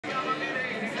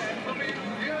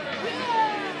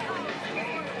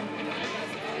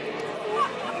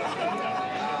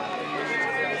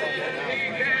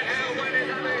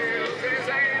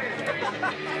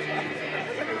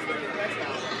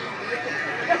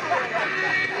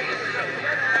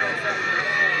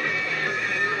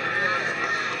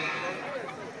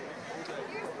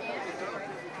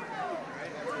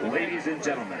and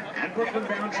gentlemen, and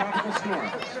Brooklyn-bound tropical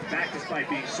storms. Back despite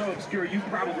being so obscure you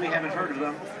probably haven't heard of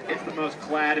them, it's the most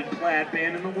clad and plaid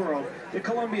band in the world, the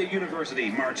Columbia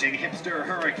University Marching Hipster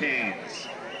Hurricanes.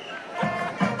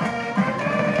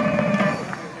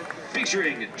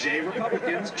 Featuring J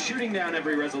Republicans shooting down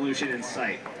every resolution in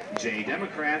sight, J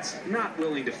Democrats not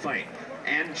willing to fight,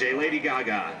 and J Lady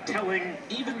Gaga telling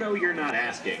even though you're not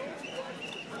asking.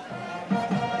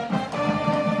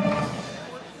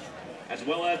 As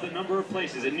well as the number of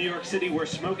places in New York City where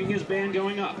smoking is banned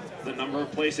going up, the number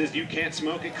of places you can't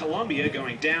smoke at Columbia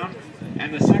going down,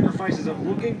 and the sacrifices of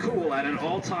looking cool at an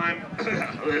all-time...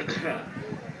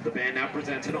 The band now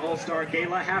presents an all-star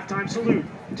gala halftime salute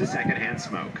to secondhand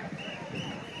smoke.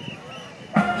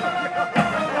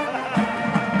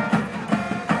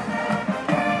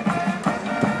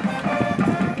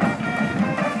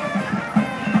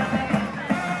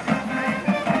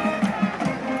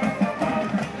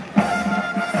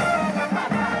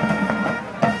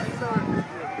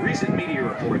 Recent media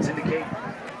reports indicate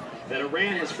that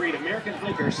Iran has freed American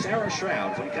hiker Sarah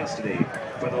Shroud from custody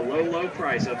for the low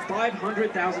price of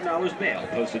 $500,000 bail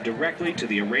posted directly to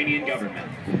the Iranian government.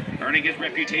 Earning his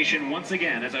reputation once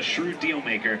again as a shrewd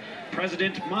dealmaker,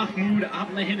 President Mahmoud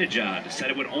Ahmadinejad said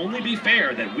it would only be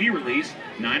fair that we release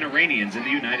 9 Iranians in the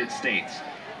United States.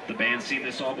 The band's seen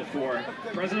this all before.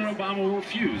 President Obama will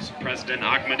refuse. President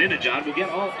Ahmadinejad will get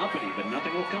all uppity, but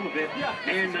nothing will come of it.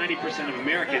 And 90% of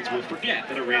Americans will forget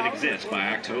that Iran exists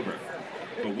by October.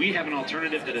 But we have an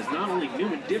alternative that is not only new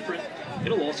and different,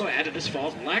 it'll also add to this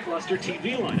fall's lackluster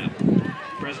TV lineup.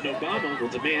 President Obama will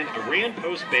demand Iran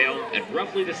post bail at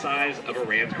roughly the size of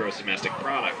Iran's gross domestic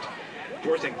product,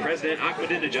 forcing President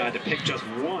Ahmadinejad to pick just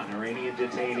one Iranian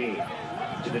detainee.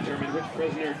 To determine which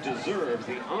prisoner deserves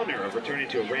the honor of returning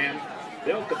to Iran,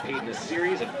 they'll compete in a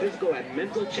series of physical and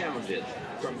mental challenges,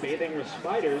 from bathing with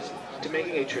spiders to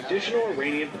making a traditional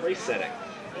Iranian place setting.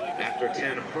 After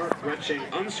 10 heart-wrenching,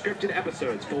 unscripted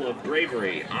episodes full of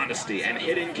bravery, honesty, and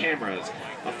hidden cameras,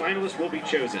 a finalist will be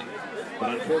chosen.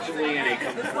 But unfortunately, in a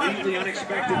completely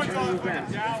unexpected turn of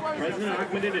events, President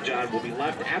Ahmadinejad will be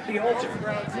left at the altar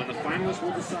when the finalists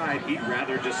will decide he'd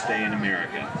rather just stay in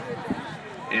America.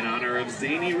 In honor of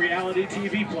zany reality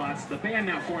TV plots, the band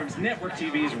now forms network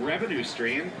TV's revenue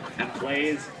stream and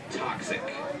plays Toxic.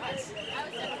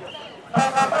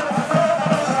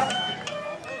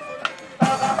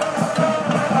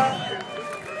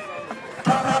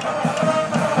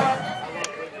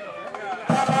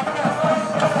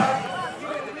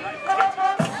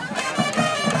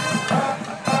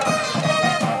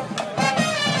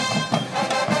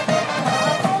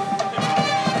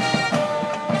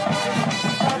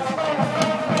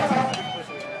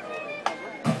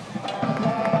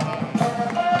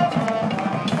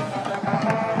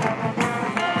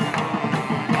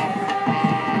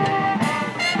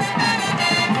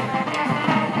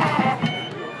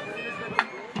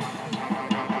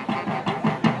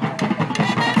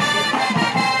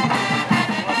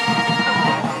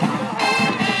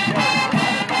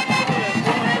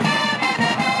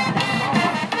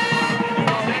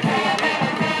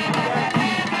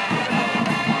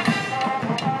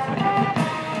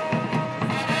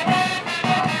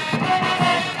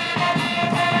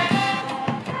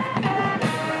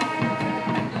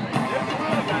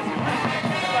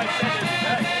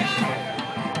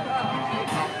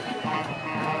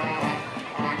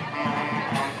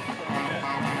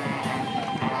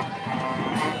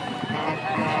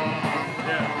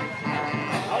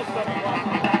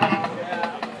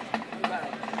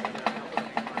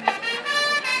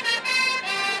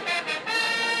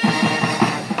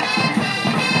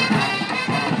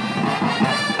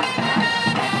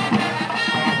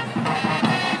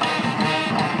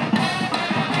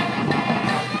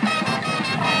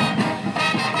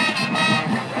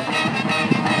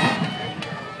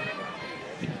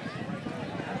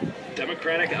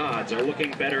 Democratic odds are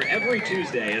looking better every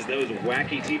Tuesday as those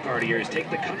wacky Tea Partiers take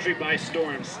the country by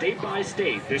storm, state by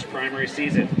state, this primary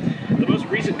season. The most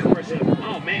recent chorus of,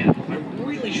 "Oh man, I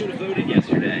really should have voted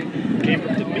yesterday," came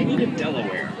from Dominion of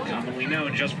Delaware, commonly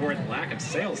known just for its lack of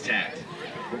sales tax.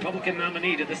 Republican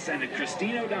nominee to the Senate,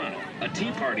 Christine O'Donnell, a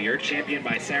Tea Partier championed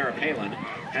by Sarah Palin,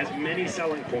 has many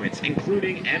selling points,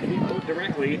 including, and we quote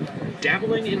directly,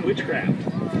 dabbling in witchcraft.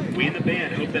 We in the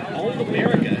band hope that all of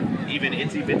America, even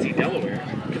itsy-bitsy Delaware,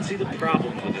 can see the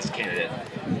problem of this candidate.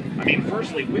 I mean,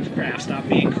 firstly, witchcraft stopped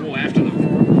being cool after the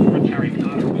fourth Harry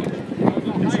Potter book.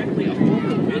 And secondly, a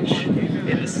former witch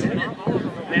in the Senate.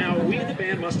 Now, we in the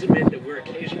band must admit that we're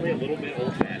occasionally a little bit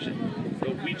old-fashioned,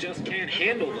 but we just can't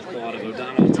handle the thought of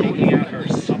O'Donnell taking out her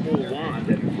supple wand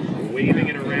and waving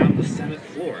it around the Senate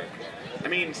floor. I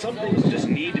mean, mean, some things just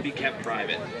need to be kept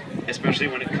private, especially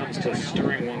when it comes to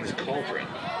stirring one's cauldron.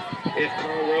 If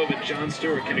Karl Rove and Jon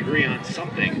Stewart can agree on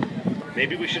something,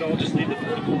 maybe we should all just leave the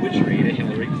political witchery to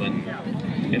Hillary Clinton.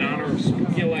 In honor of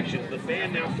spooky elections, the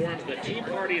band now forms the Tea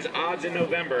Party's Odds in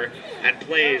November and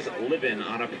plays Livin'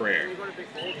 on a Prayer.